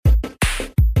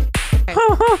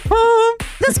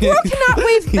The squirrel cannot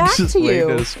wave back just to waved you.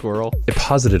 at a squirrel. It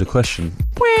posited a question.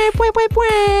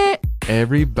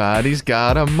 Everybody's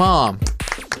got a mom.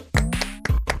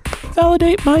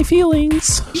 Validate my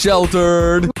feelings.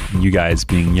 Sheltered. You guys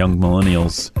being young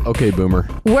millennials. Okay, boomer.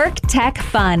 Work Tech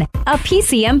Fun, a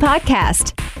PCM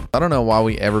podcast. I don't know why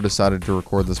we ever decided to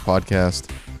record this podcast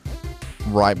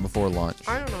right before lunch.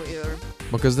 I don't know either.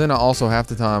 Because then also half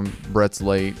the time Brett's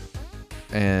late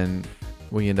and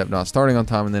we end up not starting on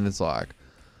time, and then it's like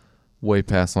way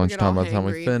past lunchtime by the time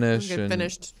we finish. Get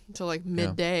finished until like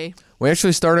midday. We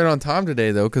actually started on time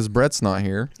today though because Brett's not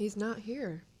here. He's not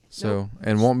here. So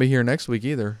and won't be here next week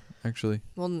either. Actually,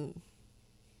 Will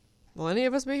any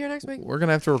of us be here next week? we're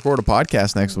gonna have to record a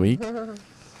podcast next week.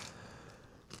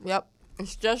 Yep.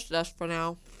 It's just us for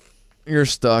now. You're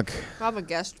stuck. I'll have a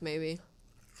guest maybe.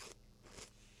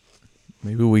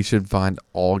 Maybe we should find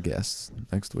all guests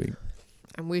next week.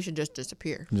 And we should just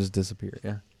disappear. Just disappear.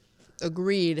 Yeah.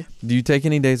 Agreed. Do you take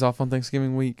any days off on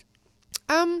Thanksgiving week?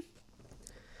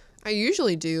 I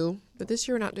usually do, but this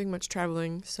year we're not doing much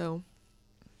traveling, so.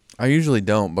 I usually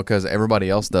don't because everybody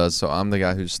else does. So I'm the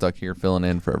guy who's stuck here filling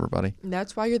in for everybody.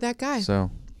 That's why you're that guy.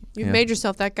 So You've yeah. made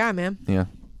yourself that guy, man. Yeah,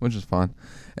 which is fine.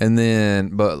 And then,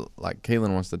 but like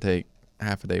Caitlin wants to take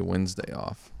half a day Wednesday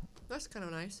off. That's kind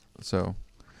of nice. So,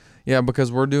 yeah,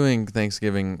 because we're doing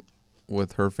Thanksgiving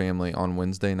with her family on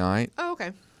Wednesday night. Oh,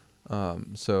 okay.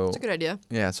 So That's a good idea.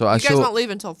 yeah, so You I guys won't leave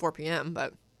until 4 p.m.,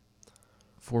 but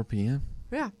 4 p.m.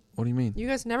 yeah. What do you mean? You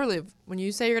guys never leave. When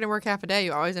you say you're going to work half a day,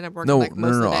 you always end up working No, like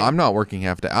most of the day. I'm not working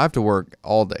half day. I have to work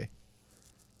all day.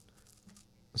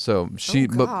 So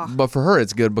God. but for her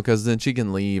it's good because then she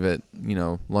can leave at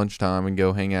lunchtime and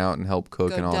go hang out and help cook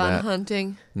Go and all dun that.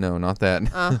 hunting. No, not that.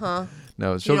 Uh-huh.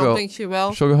 No, You she'll don't go. think she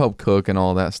will? She'll go help cook and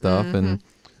all that stuff, Mm-hmm.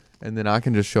 and then I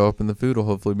can just show up and the food will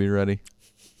hopefully be ready.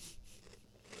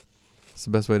 It's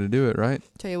the best way to do it, right?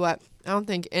 Tell you what, I don't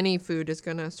think any food is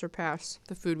going to surpass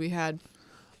the food we had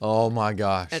Oh my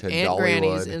gosh, at at Aunt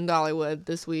Granny's Dollywood. in Dollywood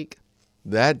this week.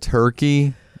 That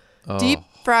turkey, oh, Deep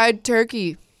fried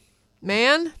turkey.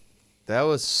 Man, that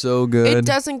was so good. it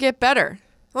doesn't get better.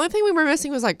 The only thing we were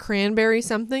missing was like cranberry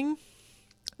something.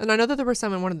 And I know that there was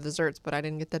some in one of the desserts, but I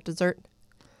didn't get that dessert.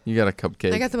 You got a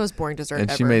cupcake, I got the most boring dessert and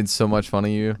ever. she made so much fun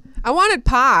of you. I wanted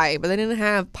pie, but they didn't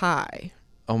have pie.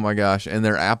 Oh my gosh, and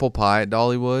their apple pie at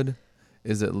Dollywood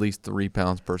is at least 3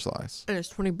 pounds per slice. And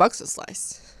it's $20 a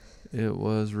slice. It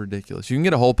was ridiculous. You can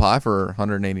get a whole pie for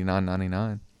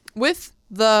 $189.99. With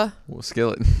the Well,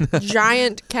 skillet.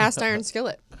 giant cast iron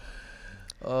skillet.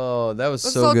 Oh, that was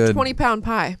That's so a good. 20-pound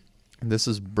pie. This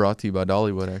is brought to you by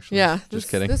Dollywood, actually. Yeah. Just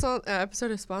kidding. This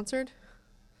episode is sponsored.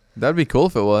 That'd be cool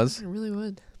if it was. I really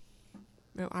would.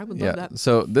 No, I would Yeah. love that.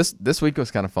 So this week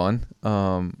was kind of fun.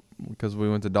 Because we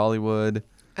went to Dollywood.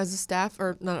 As a staff,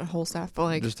 or not a whole staff, but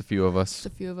like Just a few of us. just a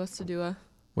few of us to do a.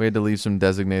 We had to leave some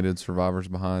designated survivors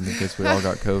behind in case we all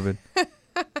got COVID.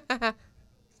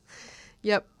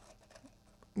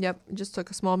 Yep. Just took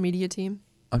a small media team.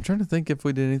 I'm trying to think if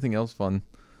we did anything else fun.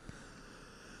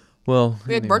 Well,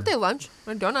 We had anyway. birthday lunch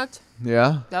and donuts.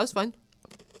 Yeah. That was fun.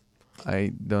 I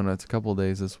ate donuts a couple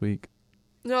days this week.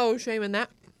 No shame in that.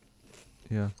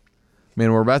 Yeah.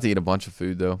 Man, we're about to eat a bunch of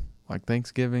food though. Like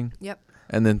Thanksgiving. Yep.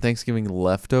 And then Thanksgiving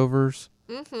leftovers.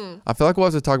 Mm-hmm. I feel like we'll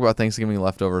have to talk about Thanksgiving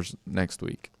leftovers next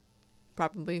week.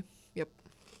 Probably. Yep.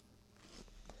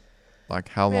 Like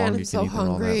how Man, long I'm you so can eat and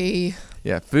all that. hungry.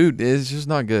 Yeah, food is just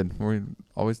not good. We're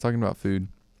always talking about food.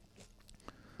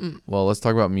 Well, let's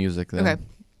talk about music then. Okay.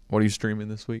 What are you streaming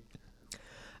this week?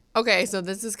 Okay, so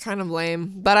this is kind of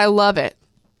lame, but I love it.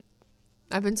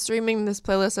 I've been streaming this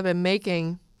playlist I've been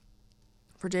making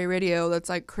for J Radio that's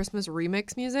like Christmas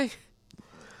remix music.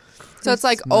 So it's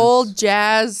like Christmas. old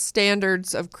jazz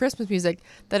standards of Christmas music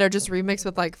that are just remixed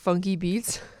with like funky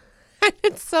beats. And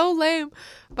it's so lame,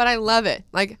 but I love it.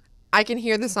 Like I can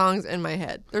hear the songs in my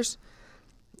head. I And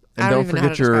don't even know how forget to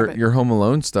describe it. your Home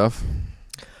Alone stuff.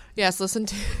 Yes, listen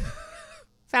to.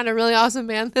 Found a really awesome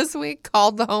band this week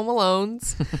called the Home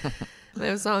Alones. They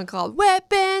have a song called Wet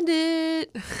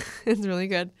Bandit. It's really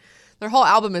good. Their whole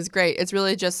album is great. It's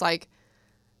really just like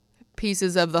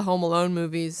pieces of the Home Alone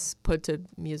movies put to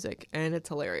music, and it's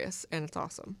hilarious and it's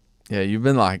awesome. Yeah, you've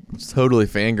been like totally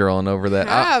fangirling over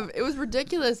that. It was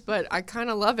ridiculous, but I kind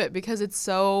of love it because it's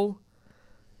so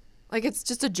like it's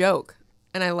just a joke,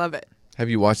 and I love it. Have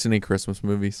you watched any Christmas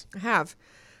movies? I have.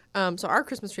 So our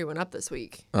Christmas tree went up this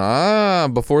week.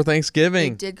 Before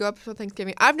Thanksgiving. It did go up for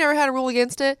Thanksgiving. I've never had a rule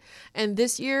against it. And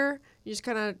this year, you just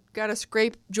kind of got to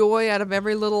scrape joy out of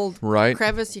every little Right.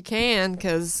 crevice you can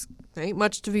because there ain't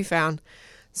much to be found.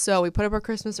 So we put up our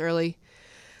Christmas early.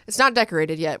 It's not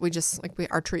decorated yet. We just,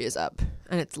 our tree is up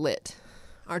and it's lit.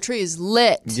 Our tree is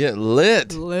lit. Get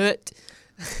lit. Lit.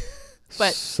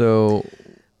 But So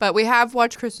we have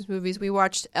watched Christmas movies. We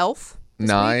watched Elf. this week.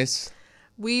 nice.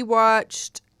 We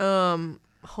watched Home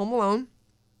Alone.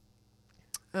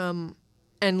 And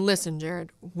listen,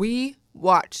 Jared, we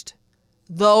watched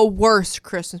the worst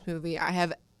Christmas movie I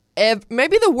have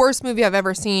maybe the worst movie I've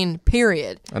ever seen,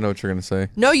 period. I know what you're gonna say.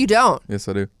 No, you don't. Yes,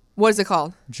 I do. What is it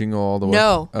called? Jingle All the Way.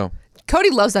 No. Oh. Cody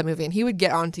loves that movie, and he would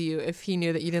get on to you if he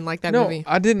knew that you didn't like that No, movie.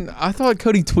 I didn't. I thought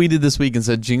Cody tweeted this week and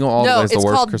said Jingle All the No, Way is the it's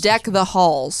worst called Christmas. Deck the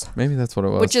Halls, Maybe that's what it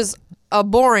was. which is a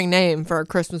boring name for a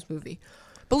Christmas movie.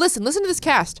 But listen to this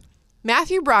cast.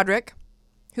 Matthew Broderick,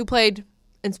 who played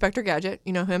Inspector Gadget,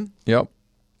 you know him. Yep.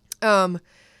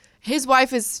 His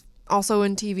wife is also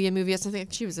in TV and movies. I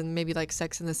think she was in maybe like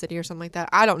Sex and the City or something like that.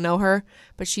 I don't know her,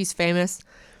 but she's famous.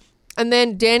 And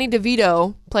then Danny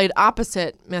DeVito played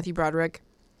opposite Matthew Broderick,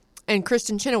 and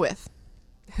Kristen Chenoweth,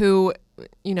 who,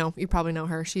 you know, you probably know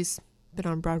her. She's been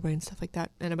on Broadway and stuff like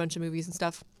that, and a bunch of movies and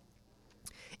stuff.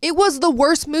 It was the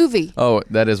worst movie. Oh,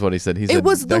 that is what he said. He said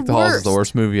was the Deck the Halls is the worst.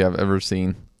 worst movie I've ever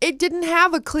seen. It didn't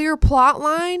have a clear plot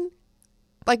line.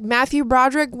 Like, Matthew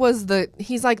Broderick was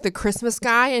he's like the Christmas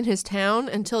guy in his town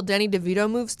until Danny DeVito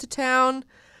moves to town.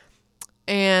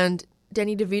 And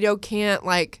Danny DeVito can't,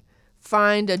 like,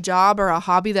 find a job or a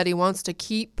hobby that he wants to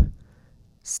keep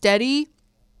steady.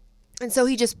 And so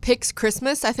he just picks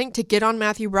Christmas, I think, to get on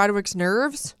Matthew Broderick's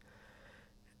nerves.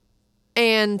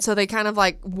 And so they kind of,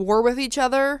 like, war with each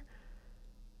other.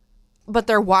 But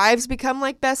their wives become,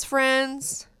 like, best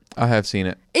friends. I have seen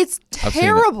it. It's I've seen it.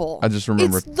 terrible. I just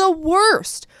remember. It's the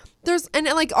worst. And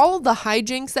like all of the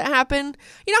hijinks that happen.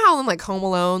 You know how in like Home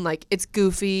Alone, like it's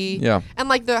goofy. Yeah. And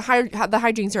like the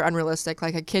hijinks are unrealistic.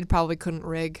 Like a kid probably couldn't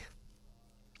rig.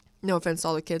 No offense to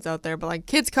all the kids out there, but like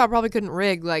kids probably couldn't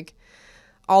rig like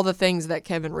all the things that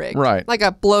Kevin rigged. Right. Like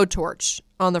a blowtorch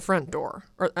on the front door,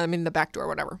 or I mean the back door,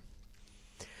 whatever.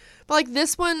 But like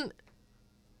this one.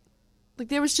 Like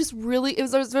there was just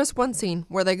one scene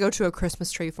where they go to a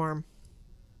Christmas tree farm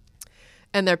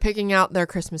and they're picking out their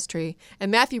Christmas tree,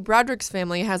 and Matthew Broderick's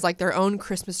family has like their own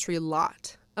Christmas tree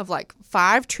lot of like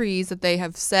 5 trees that they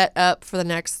have set up for the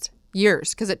next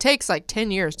years, because it takes like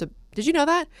 10 years to, did you know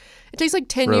that? It takes like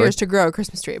 10 Really? years to grow a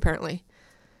Christmas tree, apparently.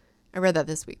 I read that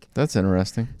this week. That's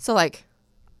interesting. So like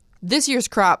this year's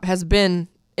crop has been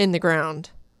in the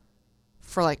ground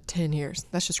for like 10 years.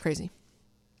 That's just crazy.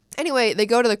 Anyway, they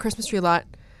go to the Christmas tree lot,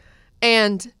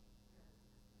 and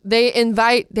they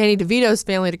invite Danny DeVito's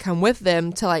family to come with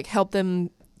them to like help them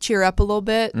cheer up a little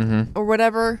bit or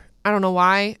whatever. I don't know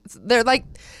why. They're like,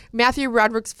 Matthew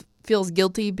Broderick feels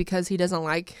guilty because he doesn't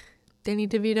like Danny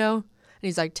DeVito, and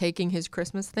he's like taking his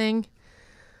Christmas thing.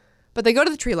 But they go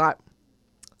to the tree lot.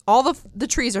 All the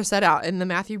trees are set out in the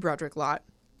Matthew Broderick lot.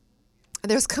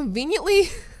 There's conveniently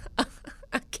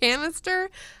a canister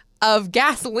of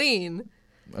gasoline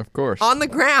Of course. on the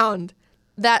ground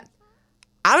that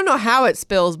I don't know how it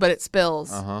spills, but it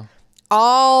spills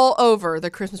all over the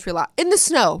Christmas tree lot. In the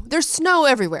snow. There's snow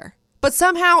everywhere. But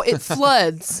somehow it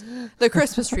floods the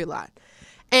Christmas tree lot.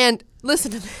 And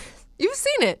listen to this. You've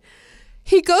seen it.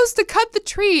 He goes to cut the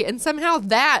tree, and somehow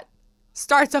that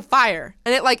starts a fire.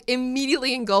 And it like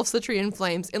immediately engulfs the tree in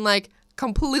flames in like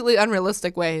completely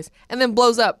unrealistic ways, and then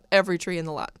blows up every tree in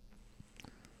the lot.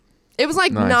 It was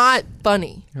like Nice. not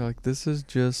funny. You're like, this is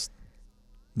just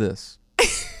this.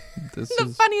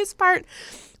 The funniest part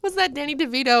was that Danny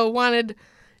DeVito wanted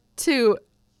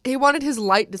his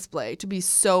light display to be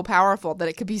so powerful that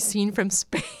it could be seen from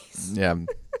space. Yeah.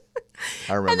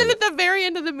 I remember. And then that. at the very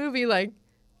end of the movie, like,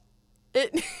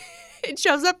 it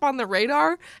shows up on the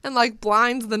radar and, like,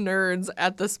 blinds the nerds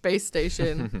at the space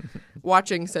station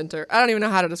watching center. I don't even know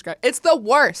how to describe it. It's the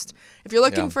worst. If you're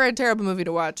looking Yeah. for a terrible movie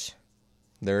to watch,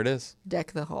 There it is.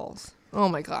 Deck the Halls. Oh,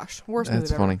 my gosh. Worst That's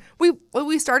movie ever. funny. When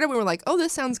we started, we were like, oh,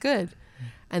 this sounds good.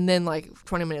 And then, like,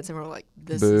 20 minutes in, we were like,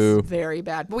 this Boo. is very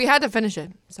bad. But we had to finish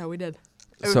it, so we did.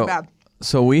 It was So- bad.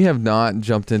 So we have not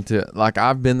jumped into, like,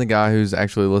 I've been the guy who's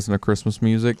actually listened to Christmas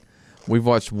music. We've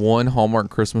watched one Hallmark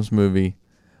Christmas movie,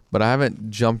 but I haven't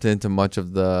jumped into much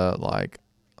of the, like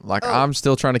I'm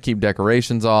still trying to keep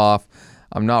decorations off.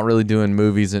 I'm not really doing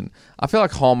movies, and I feel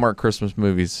like Hallmark Christmas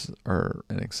movies are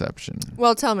an exception.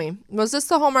 Well, tell me, was this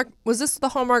the Hallmark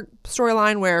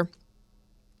storyline where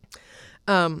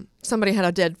somebody had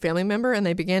a dead family member and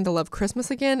they began to love Christmas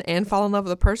again and fall in love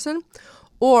with a person?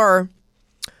 Or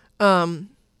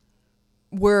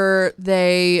were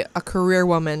they a career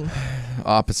woman?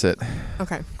 Opposite.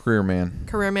 Okay. Career man.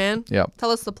 Career man? Yep.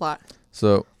 Tell us the plot.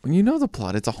 So, you know the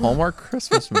plot. It's a Hallmark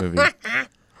Christmas movie.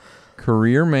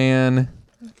 Career man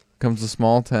comes to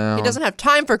small town. He doesn't have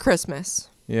time for Christmas.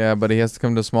 Yeah, but he has to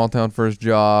come to a small town for his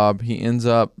job. He ends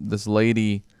up, this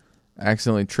lady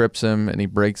accidentally trips him and he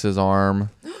breaks his arm.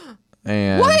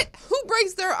 And What? Who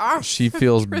breaks their arm? she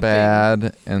feels Tripping.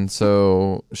 bad, and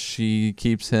so she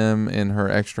keeps him in her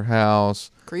extra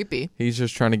house. Creepy. He's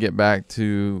just trying to get back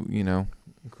to,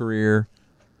 career.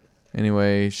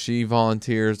 Anyway, she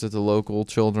volunteers at the local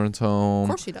children's Of home.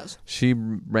 course she does. She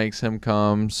makes him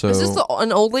come. So Is this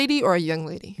an old lady or a young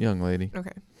lady? young lady.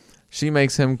 Okay. She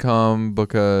makes him come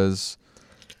because,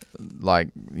 he's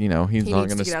He not needs going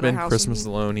to to get out of the spend house Christmas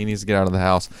and- alone. He needs to get out of the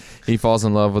house. He falls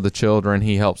in love with the children.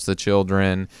 He helps the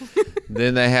children.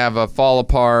 Then they have a fall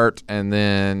apart, and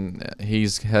then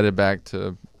he's headed back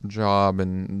to job,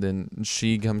 and then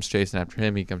she comes chasing after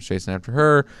him. He comes chasing after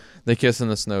her. They kiss in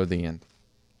the snow at the end.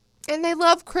 And they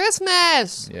love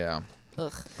Christmas. Yeah.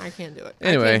 Ugh, I can't do it. I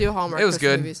Anyway, can't do Hallmark it was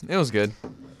Christmas good. movies. It was good.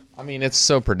 I mean, it's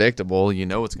so predictable. You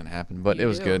know what's going to happen, but You it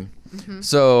was do. good.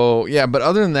 So, yeah, but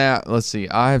other than that, let's see.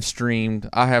 I have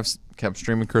kept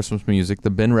streaming Christmas music, the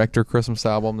Ben Rector Christmas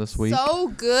album this week. So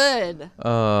good.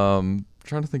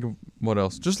 Trying to think of what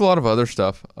else. Just a lot of other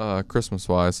stuff,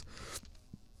 Christmas-wise.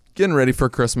 Getting ready for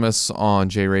Christmas on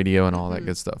J Radio and all that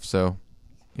good stuff. So,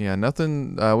 yeah,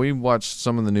 nothing. We watched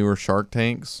some of the newer Shark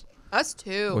Tanks, Us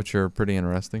too. which are pretty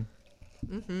interesting.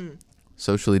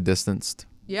 Socially distanced.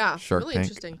 Yeah, Shark really Tank.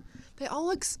 interesting. They all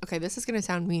look okay. This is gonna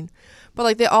sound mean,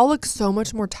 but they all look so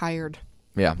much more tired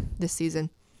Yeah, this season.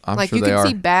 I'm like sure you they can are.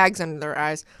 see bags under their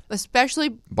eyes, especially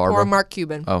Barbara? poor Mark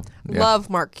Cuban. Oh, yeah. Love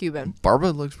Mark Cuban. Barbara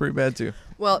looks pretty bad too.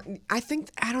 Well, I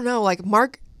don't know. Like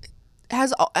Mark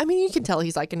has. I mean, you can tell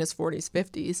he's like in his 40s,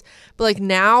 50s, but like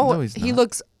now No, he's he not.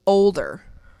 looks older.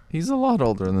 He's a lot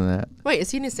older than that. Wait,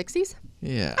 is he in his 60s?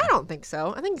 Yeah. I don't think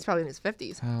so. I think he's probably in his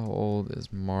 50s. How old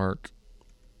is Mark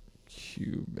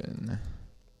Cuban?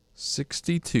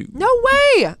 62. No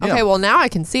way. Okay, Yeah. well now I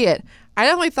can see it. I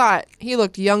definitely thought he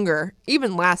looked younger,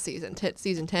 even last season,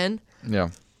 season 10. Yeah.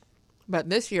 But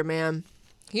this year, man,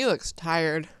 he looks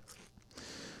tired.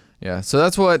 Yeah. So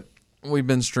that's what we've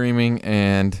been streaming,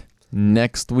 and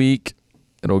next week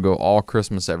it'll go all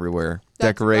Christmas everywhere. That's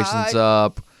Decorations right.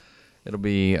 up. It'll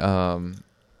be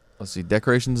let's see,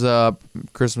 decorations up,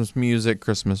 Christmas music,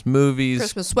 Christmas movies.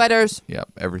 Christmas sweaters, Yep,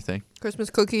 everything. Christmas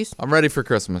cookies. I'm ready for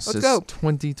Christmas. Let's It's go.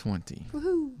 2020.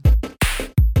 Woohoo.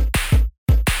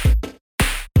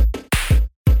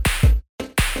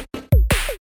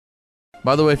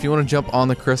 By the way, if you want to jump on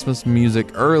the Christmas music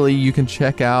early, you can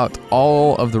check out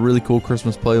all of the really cool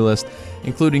Christmas playlist,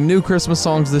 including new Christmas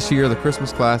songs this year, the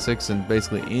Christmas classics, and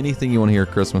basically anything you want to hear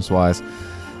Christmas-wise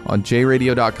on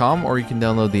jradio.com, or you can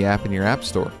download the app in your app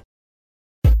store.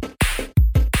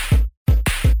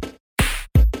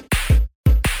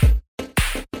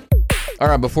 All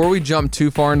right, before we jump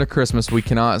too far into Christmas, we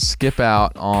cannot skip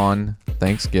out on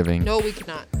Thanksgiving. No, we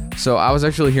cannot. So I was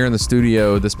actually here in the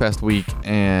studio this past week,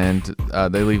 and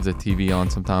they leave the TV on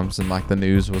sometimes, and like the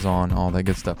news was on, all that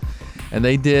good stuff. And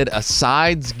they did a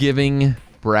sides giving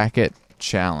bracket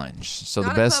challenge. So Not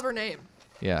the a best, clever name.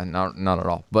 yeah, not at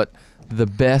all, but the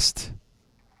best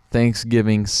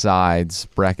Thanksgiving sides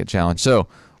bracket challenge. So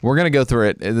we're gonna go through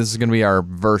it. This is gonna be our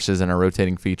verses and our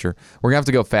rotating feature. We're gonna have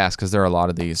to go fast because there are a lot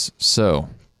of these. So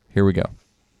here we go.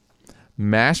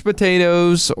 Mashed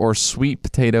potatoes or sweet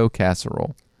potato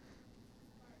casserole.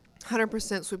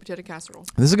 100% sweet potato casserole.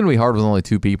 This is going to be hard with only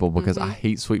two people because I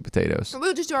hate sweet potatoes.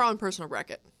 We'll just do our own personal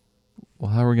bracket.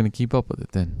 Well, how are we going to keep up with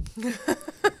it then?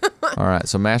 All right,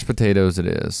 so mashed potatoes it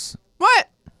is. What?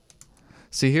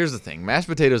 See, here's the thing. Mashed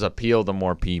potatoes appeal to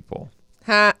more people.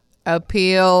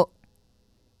 Appeal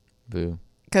Boo.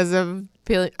 because of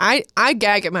peeling. I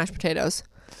gag at mashed potatoes.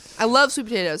 I love sweet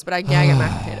potatoes, but I gag at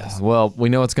mashed potatoes. Well, we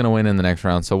know what's going to win in the next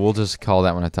round, so we'll just call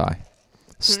that one a tie.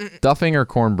 Stuffing or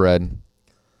cornbread?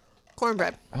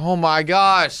 Cornbread. Oh my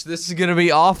gosh, this is going to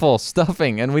be awful.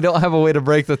 Stuffing, and we don't have a way to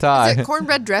break the tie. Is it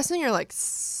cornbread dressing or like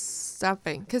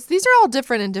stuffing? Because these are all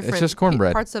different in different just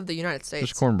cornbread. parts of the United States.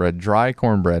 Just cornbread. Dry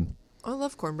cornbread. I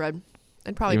love cornbread.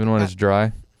 I'd probably Even put when that. it's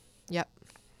dry? Yep.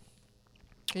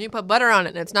 And you put butter on it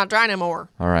and it's not dry anymore.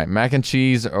 All right, mac and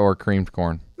cheese or creamed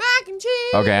corn? Mac and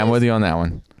cheese. Okay, I'm with you on that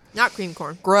one. Not cream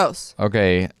corn. Gross.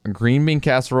 Okay, green bean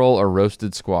casserole or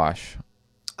roasted squash?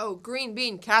 Oh, green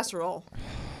bean casserole.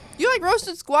 You like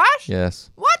roasted squash? Yes.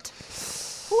 What?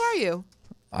 Who are you?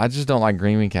 I just don't like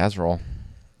green bean casserole.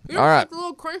 You All right. Like a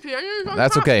little crunchy onions on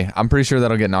That's top. okay. I'm pretty sure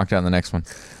that'll get knocked out in the next one.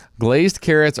 Glazed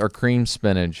carrots or cream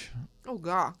spinach? Oh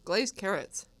god, glazed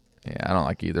carrots. Yeah, I don't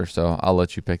like either, so I'll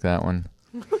let you pick that one.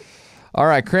 All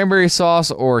right, cranberry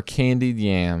sauce or candied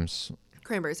yams?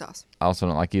 Cranberry sauce. I also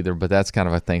don't like either, but that's kind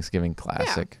of a Thanksgiving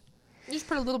classic. You just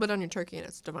put a little bit on your turkey and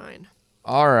it's divine.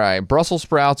 All right, Brussels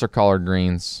sprouts or collard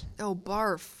greens? Oh,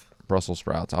 barf. Brussels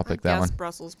sprouts. I'll pick I that one. guess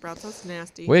Brussels sprouts. That's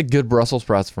nasty. We had good Brussels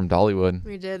sprouts from Dollywood.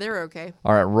 We did. They were okay.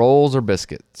 All right, rolls or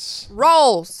biscuits?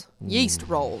 Rolls. Yeast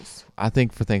rolls. I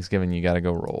think for Thanksgiving you got to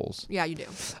go rolls. Yeah, you do.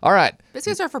 All right,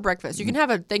 Biscuits are for breakfast. You can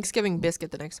have a Thanksgiving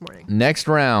biscuit the next morning. next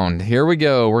round. Here we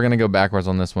go. We're gonna go backwards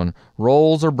on this one.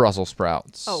 Rolls or Brussels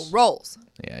sprouts? Oh, rolls.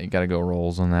 Yeah, you got to go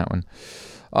rolls on that one.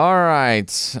 All right,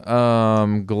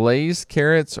 glazed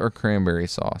carrots or cranberry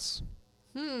sauce?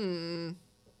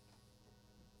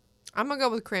 I'm going to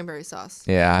go with cranberry sauce.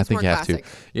 Yeah, I It's think more you have classic.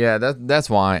 to. Yeah, that's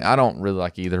why. I don't really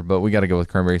like either, but we got to go with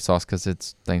cranberry sauce because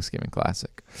it's Thanksgiving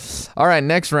classic. All right,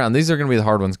 next round. These are going to be the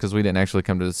hard ones because we didn't actually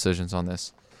come to decisions on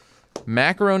this.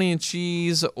 Macaroni and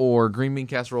cheese or green bean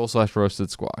casserole / roasted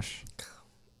squash?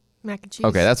 Mac and cheese.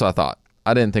 Okay, that's what I thought.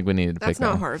 I didn't think we needed to pick That's that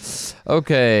not one. hard.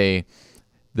 Okay,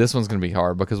 this one's going to be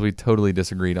hard because we totally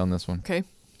disagreed on this one. Okay.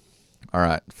 All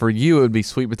right, for you, it would be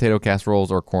sweet potato casseroles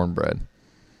or cornbread.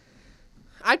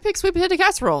 I'd pick sweet potato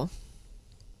casserole.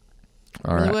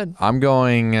 All Really right, would. I'm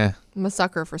going I'm a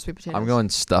sucker for sweet potatoes. I'm going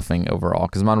stuffing overall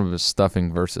because mine was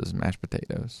stuffing versus mashed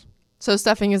potatoes. So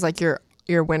stuffing is like your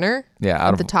winner? Yeah, out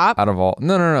At of the top? Out of all,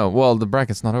 no. Well, the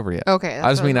bracket's not over yet. Okay.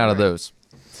 I just mean out of those.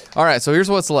 All right, so here's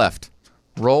what's left: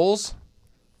 rolls,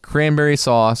 cranberry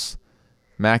sauce,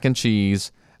 mac and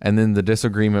cheese, and then the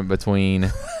disagreement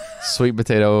between sweet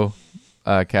potato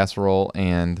casserole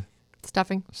and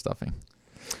Stuffing. stuffing.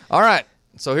 All right,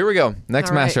 so here we go.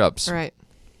 Next All right. mashups: All right.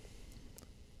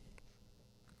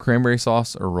 cranberry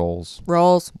sauce or rolls.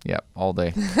 Rolls. Yep, all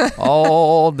day,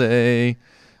 all day.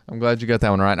 I'm glad you got that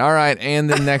one right. All right, and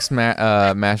the next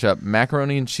mashup: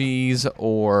 macaroni and cheese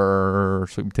or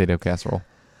sweet potato casserole.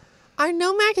 I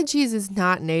know mac and cheese is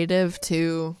not native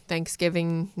to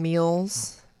Thanksgiving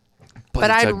meals, but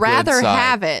it's a I'd good rather side.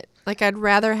 have it. Like, I'd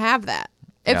rather have that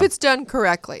if Yeah. it's done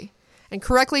correctly. And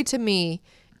correctly to me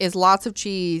is lots of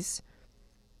cheese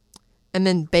and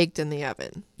then baked in the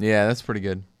oven. Yeah, that's pretty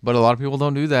good. But a lot of people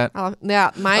don't do that.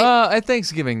 Yeah, my At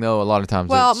Thanksgiving, though, a lot of times.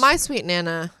 well, it's- my sweet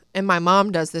Nana and my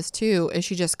mom does this too, is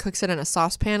she just cooks it in a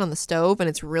saucepan on the stove and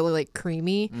it's really like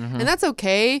creamy, and that's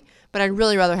okay. But I'd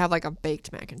really rather have like a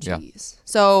baked mac and Yeah. cheese.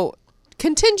 So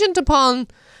contingent upon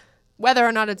whether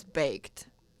or not it's baked,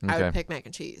 I Okay. would pick mac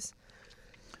and cheese.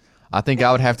 I think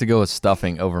I would have to go with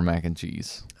stuffing over mac and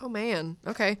cheese. Oh man,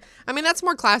 okay. I mean that's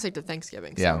more classic to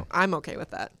Thanksgiving, so Yeah. I'm okay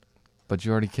with that. But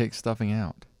you already kicked stuffing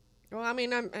out. Well, I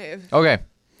mean Okay,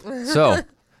 so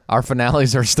our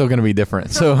finales are still going to be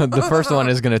different. So the first one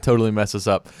is going to totally mess us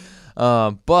up.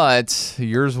 But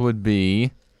yours would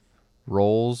be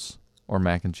rolls or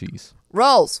mac and cheese.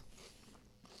 rolls.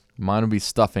 Mine would be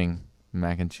stuffing,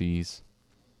 mac and cheese.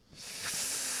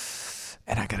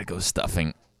 And I got to go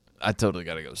stuffing. I totally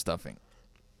got to go stuffing.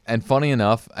 And funny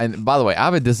enough, and by the way, I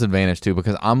have a disadvantage too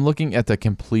because I'm looking at the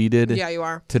completed Yeah, you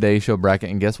are. Today Show bracket.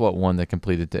 And guess what won the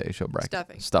completed Today Show bracket?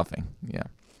 Stuffing. Stuffing, yeah.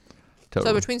 So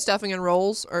Totally. between stuffing and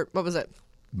rolls, or what was it?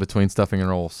 Between stuffing and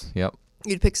rolls, yep.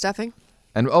 You'd pick stuffing?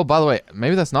 And oh, by the way,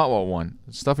 maybe that's not what won.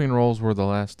 Stuffing and rolls were the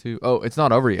last two. Oh, it's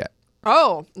not over yet.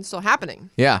 Oh, it's still happening.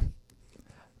 Yeah.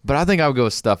 But I think I would go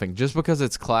with stuffing just because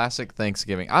it's classic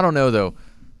Thanksgiving. I don't know though.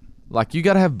 Like you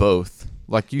got to have both.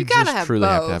 Like you gotta just have truly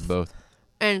have to both. have both.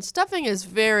 And stuffing is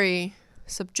very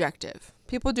subjective.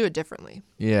 People do it differently.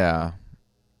 Yeah.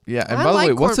 Yeah. And I by the like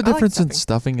way, what's the corn- I like difference in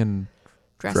stuffing and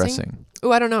dressing?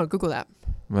 Oh, I don't know. Google that.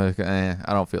 Like, I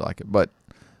don't feel like it. But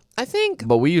I think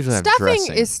we usually have stuffing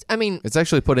dressing. is, I mean, It's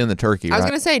actually put in the turkey, I was right?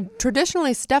 going to say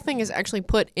traditionally stuffing is actually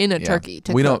put in a Yeah. turkey.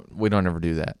 To we cook. don't ever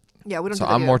do that. Yeah, we don't So do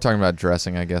that I'm more either. talking about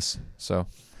dressing, I guess. So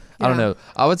I don't Yeah. know.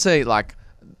 I would say like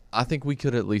I think we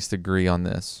could at least agree on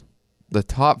this. The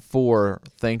top 4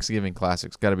 Thanksgiving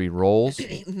classics got to be rolls,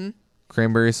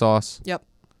 cranberry sauce, Yep.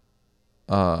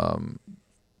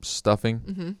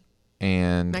 stuffing,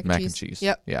 and mac and cheese.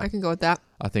 Yep. Yeah. I can go with that.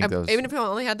 I think those. Even if I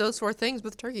only had those 4 things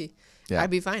with turkey, Yeah. I'd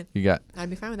be fine. You got. I'd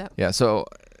be fine with that. Yeah. So,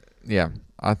 yeah,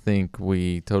 I think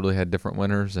we totally had different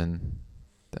winners, and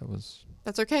that was.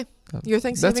 That's okay. That- Your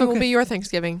Thanksgiving will okay. be your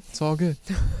Thanksgiving. It's all good.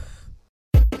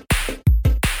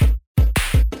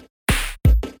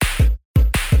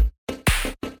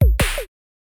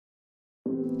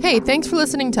 Hey, thanks for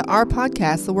listening to our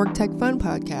podcast, the Work Tech Fun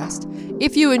Podcast.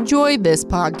 If you enjoyed this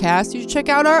podcast, you should check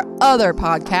out our other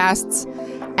podcasts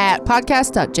at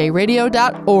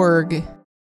podcast.jradio.org.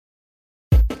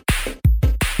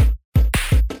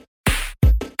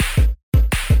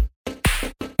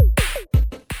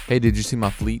 Hey, did you see my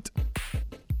fleet?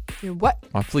 Your what?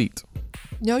 My fleet.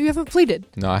 No, you haven't fleeted.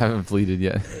 No, I haven't fleeted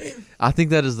yet. I think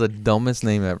that is the dumbest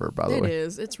name ever, by the It way.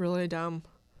 is. It's really dumb.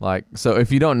 Like, so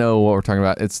if you don't know what we're talking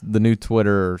about, it's the new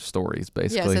Twitter stories,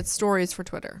 basically. Yes, it's stories for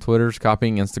Twitter. Twitter's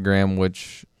copying Instagram,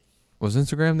 which was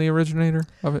Instagram the originator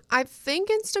of it? I think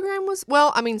Instagram was,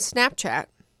 Snapchat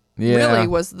Yeah. really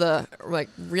was the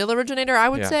real originator, I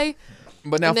would Yeah. say.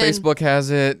 But now And then- Facebook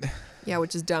has it. Yeah,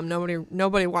 which is dumb.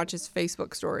 Nobody watches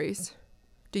Facebook stories.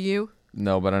 Do you?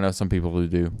 No, but I know some people who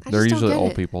do. I They're just don't usually get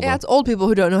old it. people. Yeah, Though. it's old people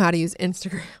who don't know how to use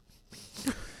Instagram.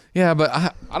 Yeah, but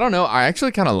I don't know. I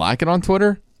actually kind of like it on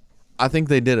Twitter. I think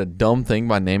they did a dumb thing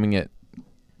by naming it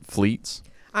Fleets.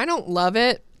 I don't love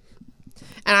it.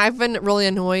 And I've been really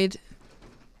annoyed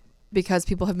because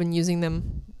people have been using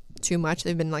them too much.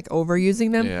 They've been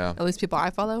overusing them. Yeah. At least people I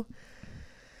follow.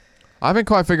 I haven't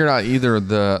quite figured out either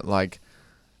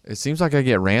it seems like I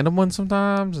get random ones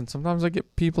sometimes, and sometimes I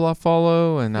get people I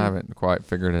follow, and I haven't quite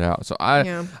figured it out. So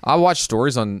Yeah. I watch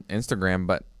stories on Instagram,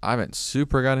 but I haven't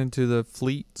super got into the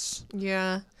Fleets.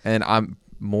 Yeah. And I'm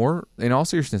more, in all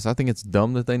seriousness, I think it's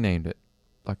dumb that they named it.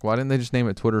 Like, why didn't they just name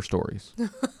it Twitter Stories? Well,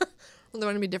 they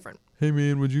want to be different. Hey,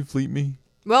 man, would you fleet me?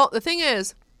 Well, the thing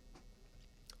is,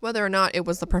 whether or not it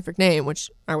was the perfect name, which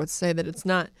I would say that it's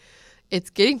not, it's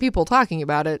getting people talking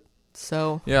about it.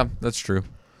 So Yeah, that's true.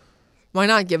 why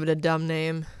not give it a dumb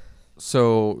name?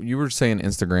 So you were saying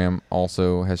Instagram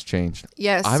also has changed.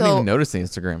 Yes. I haven't so, even noticed the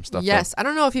Instagram stuff. Yes. I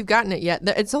don't know if you've gotten it yet.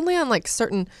 It's only on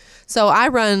certain. So I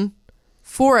run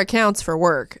 4 accounts for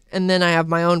work, and then I have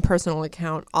my own personal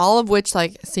account, all of which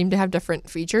seem to have different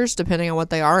features depending on what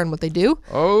they are and what they do.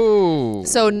 Oh.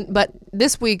 So, but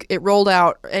this week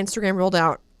Instagram rolled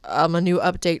out a new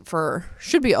update for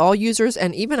should be all users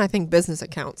and even I think business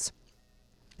accounts,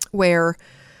 where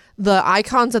the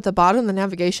icons at the bottom, the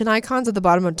navigation icons at the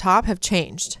bottom and top have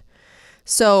changed.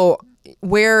 So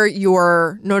where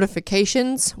your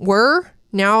notifications were,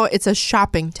 now it's a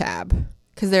shopping tab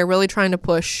because they're really trying to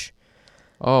push.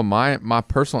 Oh, my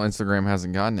personal Instagram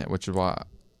hasn't gotten it, which is why.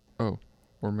 Oh,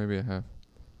 or maybe I have.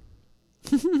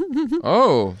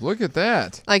 Oh, look at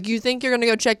that. You think you're going to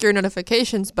go check your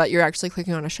notifications, but you're actually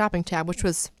clicking on a shopping tab, which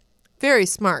was very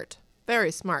smart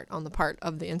on the part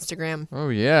of the Instagram. Oh,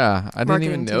 yeah. I didn't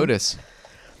Marketing even team. notice.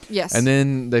 Yes. And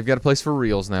then they've got a place for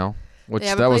Reels now, which They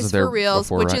have that a place wasn't there for Reels,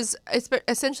 before, which right? is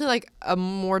essentially a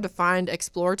more defined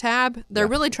Explore tab. They're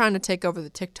Yeah. really trying to take over the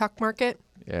TikTok market,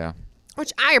 Yeah.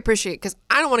 which I appreciate because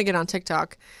I don't want to get on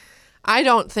TikTok. I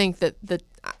don't think that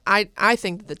I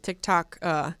think the TikTok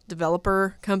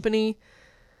developer company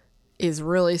is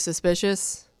really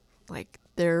suspicious.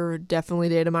 They're definitely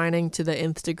data mining to the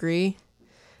nth degree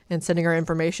and sending our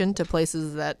information to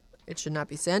places that it should not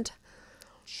be sent.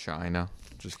 China.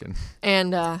 Just kidding.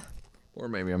 And Or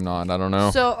maybe I'm not. I don't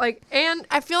know. so and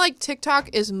I feel like TikTok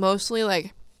is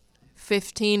mostly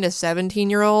 15 to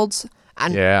 17-year-olds.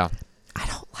 And Yeah. I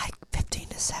don't like 15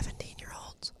 to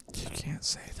 17-year-olds. You can't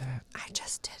say that. I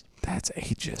just did. That's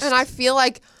ageist. And I feel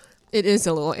like it is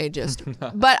a little ageist.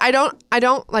 But I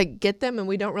don't get them, and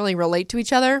we don't really relate to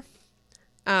each other.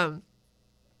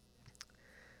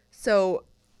 So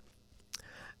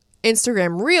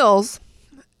Instagram Reels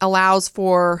allows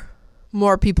for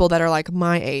more people that are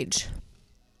my age.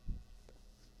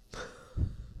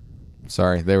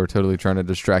 Sorry, they were totally trying to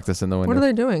distract us in the window. What are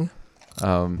they doing?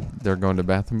 They're going to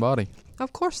Bath and Body.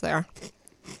 Of course they are.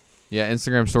 Yeah,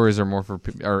 Instagram stories are more for,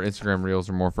 or Instagram Reels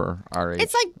are more for our age.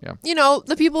 It's yeah.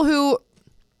 The people who,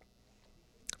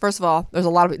 first of all, there's a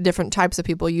lot of different types of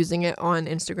people using it on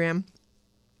Instagram.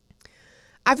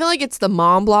 I feel like it's the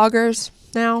mom bloggers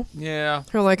now Yeah.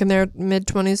 who are in their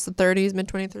mid-20s to 30s,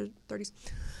 mid-20s, 30s.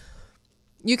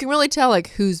 You can really tell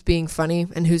who's being funny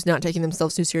and who's not taking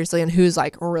themselves too seriously and who's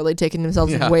really taking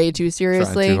themselves Yeah. way too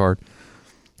seriously. Trying too hard.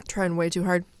 Trying way too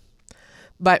hard.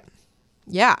 But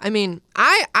yeah, I've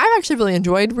actually really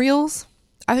enjoyed Reels.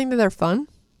 I think that they're fun.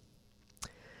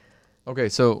 Okay,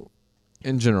 so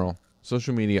in general,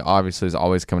 social media obviously is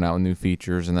always coming out with new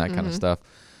features and that kind of stuff.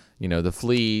 The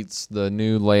fleets, the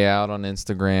new layout on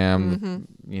Instagram,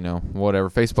 whatever.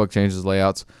 Facebook changes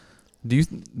layouts. Do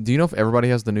you know if everybody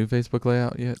has the new Facebook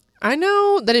layout yet? I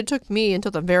know that it took me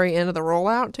until the very end of the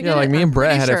rollout to get it. Me I'm and Brett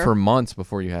pretty had sure. it for months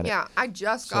before you had it. Yeah, I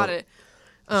just got it.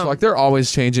 So they're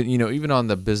always changing, even on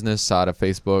the business side of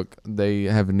Facebook, they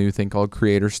have a new thing called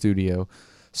Creator Studio.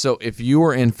 So if you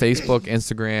were in Facebook,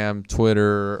 Instagram,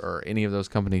 Twitter, or any of those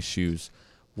companies' shoes,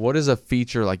 what is a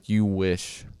feature you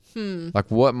wish?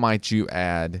 What might you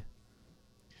add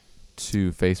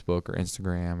to Facebook or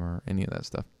Instagram or any of that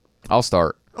stuff? I'll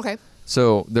start. Okay.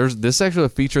 So this is actually a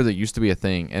feature that used to be a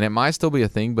thing, and it might still be a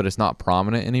thing, but it's not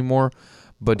prominent anymore.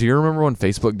 But do you remember when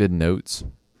Facebook did notes?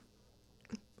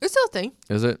 It's still a thing.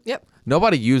 Is it? Yep.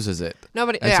 Nobody uses it.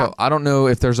 Nobody. And yeah. so I don't know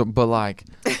if there's I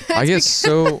get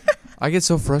so I get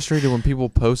so frustrated when people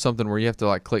post something where you have to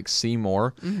like click see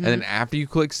more, and then after you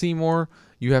click see more,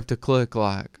 you have to click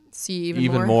like See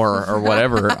even more or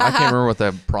whatever. I can't remember what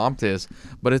the prompt is,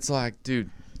 but it's like, dude,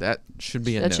 that should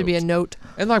be a note. That should be a note.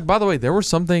 And like, by the way, there were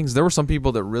some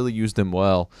people that really used them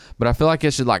well, but I feel like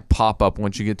it should like pop up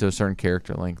once you get to a certain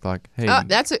character length. Like, hey,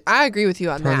 I agree with you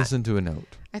on turn that. this into a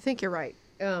note. I think you're right.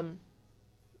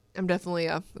 I'm definitely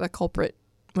a culprit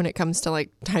when it comes to like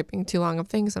typing too long of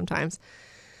things sometimes.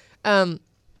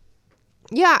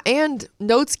 Yeah, and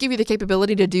notes give you the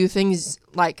capability to do things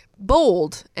like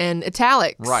bold and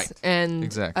italics, Right. And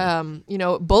Exactly.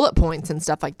 bullet points and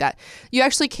stuff like that. You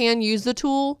actually can use the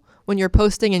tool when you're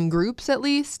posting in groups, at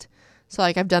least. So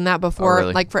like I've done that before,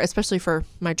 really? like especially for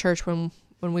my church when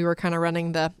we were kind of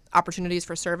running the opportunities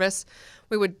for service,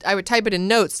 I would type it in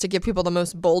notes to give people the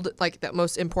most bold, like that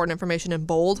most important information in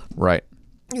bold. Right.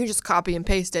 You can just copy and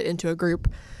paste it into a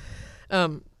group.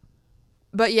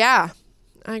 But yeah,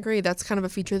 I agree. That's kind of a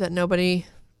feature that nobody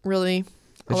really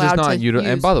It's allowed just not to you. use.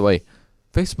 And by the way,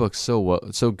 Facebook's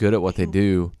so good at what they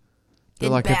do. They're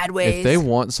In like, bad if ways. they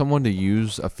want someone to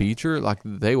use a feature, like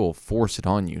they will force it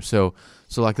on you. So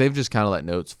like they've just kind of let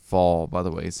notes fall by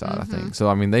the wayside. I think so.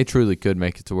 I mean, they truly could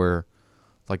make it to where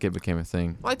like it became a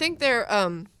thing. Well, I think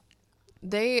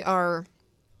they are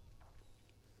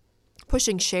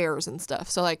pushing shares and stuff.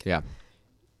 So like Yeah.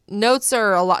 notes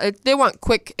are a lot. They want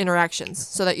quick interactions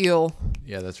so that you'll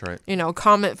Yeah, that's right.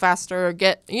 comment faster.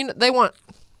 They want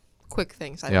quick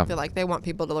things. I Yeah. feel like they want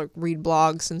people to like read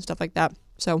blogs and stuff like that.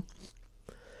 So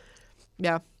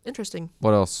yeah, interesting.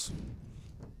 What else?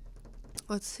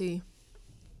 Let's see.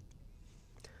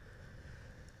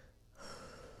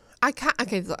 I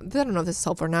don't know if this is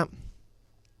helpful or not,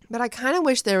 but I kind of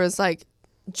wish there was like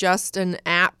just an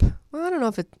app. Well, I don't know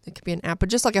if it could be an app, but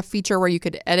just like a feature where you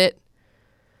could edit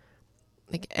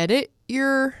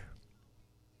your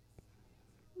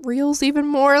reels even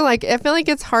more. Like I feel like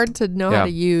it's hard to know how Yeah.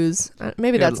 to use.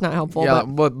 Maybe Yeah, that's not helpful. Yeah,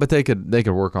 But but they could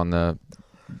work on the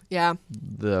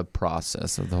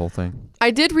process of the whole thing.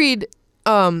 I did read,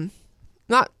 not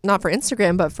for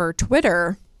Instagram, but for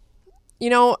Twitter.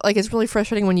 Like it's really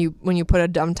frustrating when you put a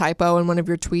dumb typo in one of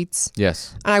your tweets.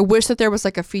 Yes. And I wish that there was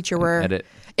like a feature where Edit.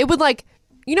 it would like,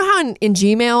 how in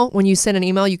Gmail, when you send an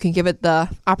email, you can give it the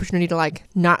opportunity to like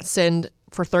not send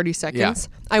for 30 seconds.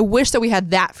 I wish that we had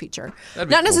that feature. That'd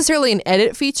be Not cool. necessarily an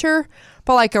edit feature,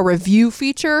 but like a review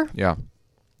feature. Yeah.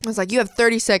 It's like you have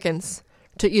 30 seconds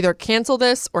to either cancel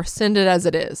this or send it as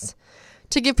it is.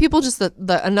 To give people just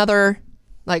the another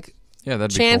like Yeah,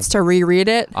 that'd chance be cool. to reread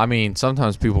it I mean,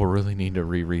 sometimes people really need to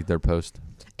reread their post.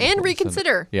 and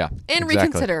reconsider. Yeah. And exactly.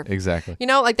 reconsider. Exactly.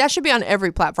 Like that should be on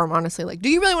every platform, honestly. Like, do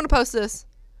you really want to post this?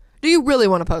 Do you really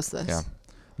want to post this? Yeah.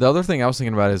 The other thing I was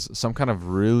thinking about is some kind of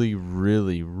really,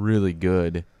 really, really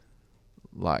good,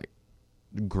 like,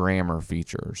 grammar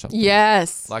feature or something.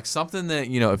 Yes. Like something that,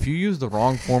 if you use the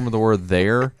wrong form of the word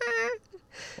there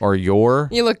or your,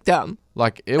 You look dumb.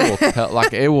 like, it will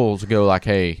it will go like,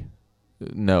 hey,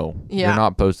 no, Yeah. you're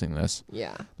not posting this.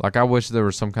 Yeah. Like, I wish there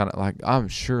was some kind of, like, I'm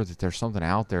sure that there's something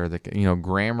out there that,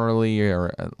 Grammarly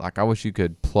or, like, I wish you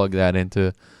could plug that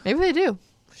into. Maybe they do.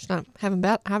 Just not haven't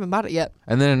bought it yet.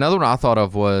 And then another one I thought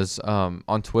of was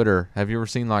on Twitter. Have you ever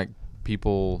seen like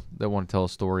people that want to tell a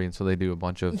story and so they do a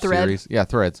bunch of Thread? series? Yeah,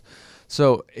 threads.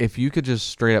 So if you could just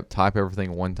straight up type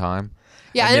everything one time.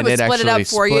 Yeah, and it then would split it up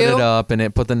for split you. it up and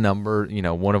it put the number,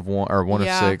 one of one or one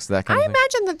Yeah. of six, that kind I of thing.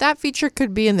 imagine that feature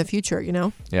could be in the future,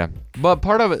 Yeah. But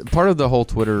part of the whole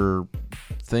Twitter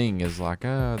thing is like,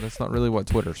 that's not really what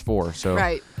Twitter's for. So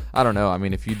Right. I don't know. I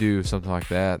mean, if you do something like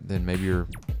that, then maybe you're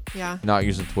Yeah. not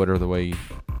using Twitter the way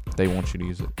they want you to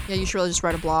use it. Yeah, you should really just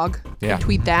write a blog. Yeah. And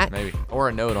tweet that. Maybe. Or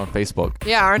a note on Facebook.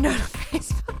 Yeah, or not on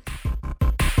Facebook.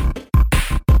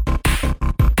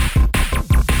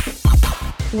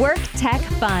 Work Tech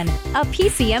Fun, a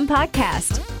PCM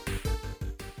podcast.